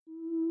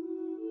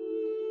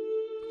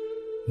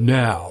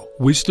Now,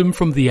 wisdom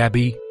from the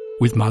Abbey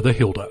with Mother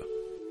Hilda.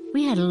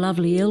 We had a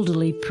lovely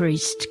elderly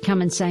priest come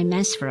and say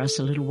Mass for us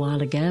a little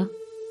while ago.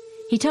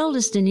 He told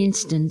us an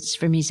instance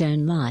from his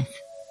own life.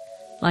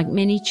 Like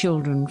many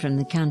children from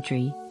the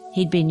country,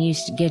 he'd been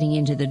used to getting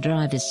into the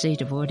driver's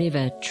seat of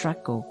whatever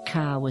truck or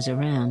car was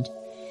around.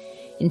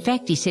 In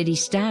fact, he said he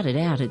started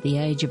out at the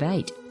age of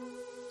 8.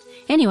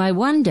 Anyway,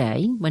 one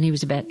day, when he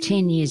was about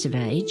 10 years of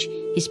age,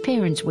 his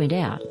parents went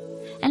out,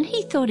 and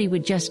he thought he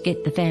would just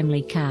get the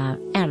family car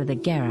out of the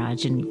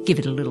garage and give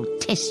it a little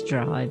test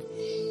drive.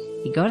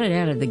 He got it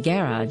out of the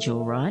garage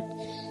all right,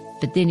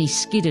 but then he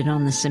skidded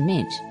on the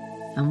cement,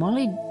 and while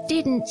he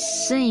didn't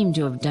seem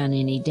to have done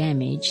any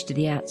damage to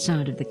the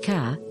outside of the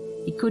car,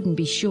 he couldn't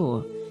be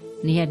sure,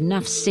 and he had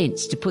enough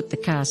sense to put the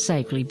car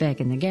safely back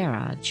in the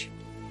garage.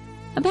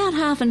 About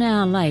half an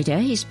hour later,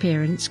 his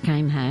parents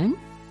came home.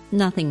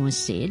 Nothing was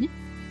said.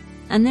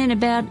 And then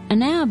about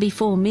an hour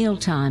before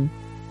mealtime,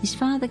 his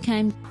father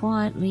came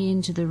quietly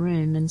into the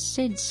room and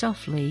said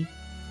softly,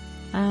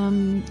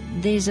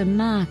 there's a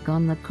mark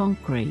on the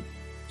concrete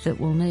that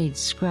will need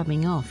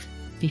scrubbing off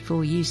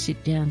before you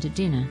sit down to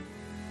dinner.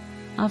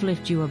 I've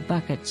left you a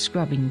bucket,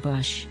 scrubbing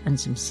brush and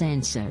some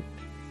sand soap.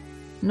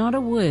 Not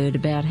a word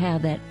about how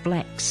that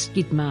black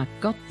skid mark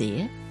got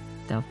there,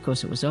 though of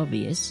course it was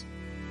obvious.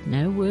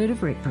 No word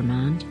of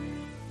reprimand.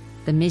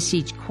 The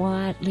message,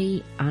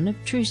 quietly,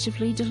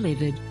 unobtrusively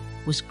delivered,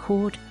 was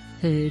caught,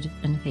 heard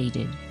and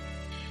heeded.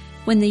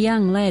 When the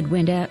young lad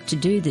went out to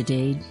do the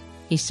deed,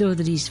 he saw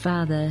that his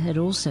father had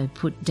also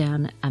put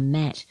down a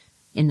mat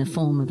in the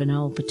form of an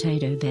old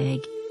potato bag,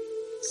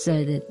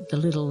 so that the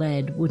little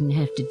lad wouldn't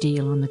have to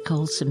deal on the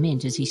cold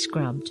cement as he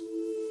scrubbed.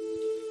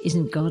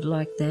 Isn't God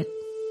like that?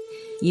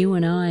 You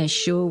and I are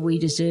sure we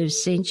deserve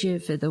censure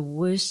for the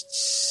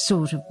worst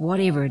sort of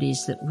whatever it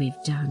is that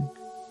we've done.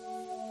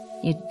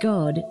 Yet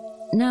God,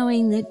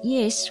 knowing that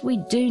yes, we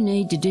do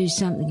need to do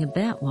something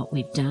about what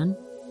we've done,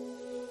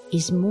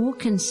 is more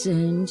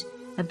concerned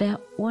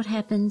about what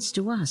happens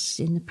to us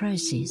in the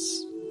process.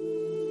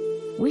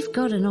 We've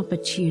got an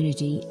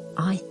opportunity,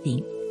 I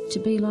think, to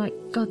be like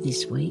God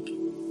this week.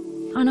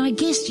 And I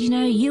guess,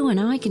 you and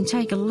I can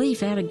take a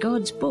leaf out of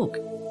God's book.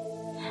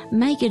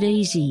 Make it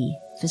easy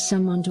for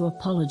someone to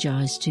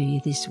apologise to you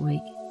this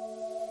week.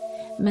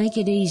 Make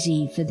it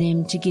easy for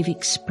them to give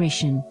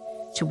expression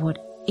to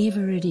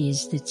whatever it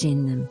is that's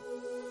in them.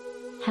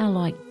 How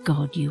like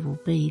God you will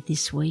be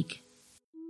this week.